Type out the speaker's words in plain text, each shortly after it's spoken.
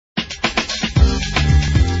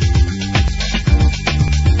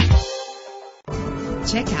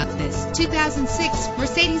Check out this 2006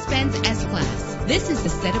 Mercedes-Benz S-Class. This is the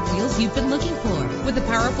set of wheels you've been looking for with a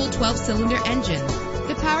powerful 12-cylinder engine.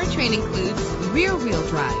 The powertrain includes rear-wheel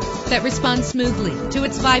drive that responds smoothly to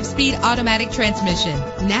its 5-speed automatic transmission.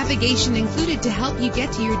 Navigation included to help you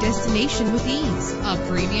get to your destination with ease. A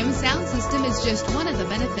premium sound system is just one of the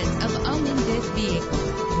benefits of owning this vehicle.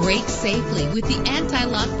 Brake safely with the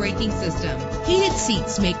anti-lock braking system. Heated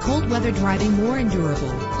seats make cold weather driving more endurable.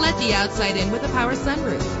 Let the outside in with a power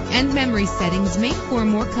sunroof. And memory settings make for a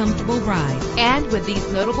more comfortable ride. And with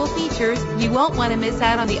these notable features, you won't want to miss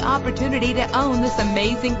out on the opportunity to own this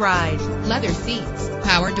amazing ride. Leather seats,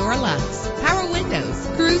 power door locks, power windows,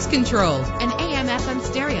 cruise control, an AM/FM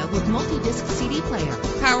stereo with multi-disc CD player,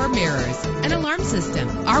 power mirrors, an alarm system.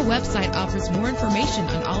 Our website offers more information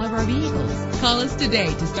on all of our vehicles. Call us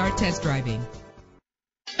today to start test driving.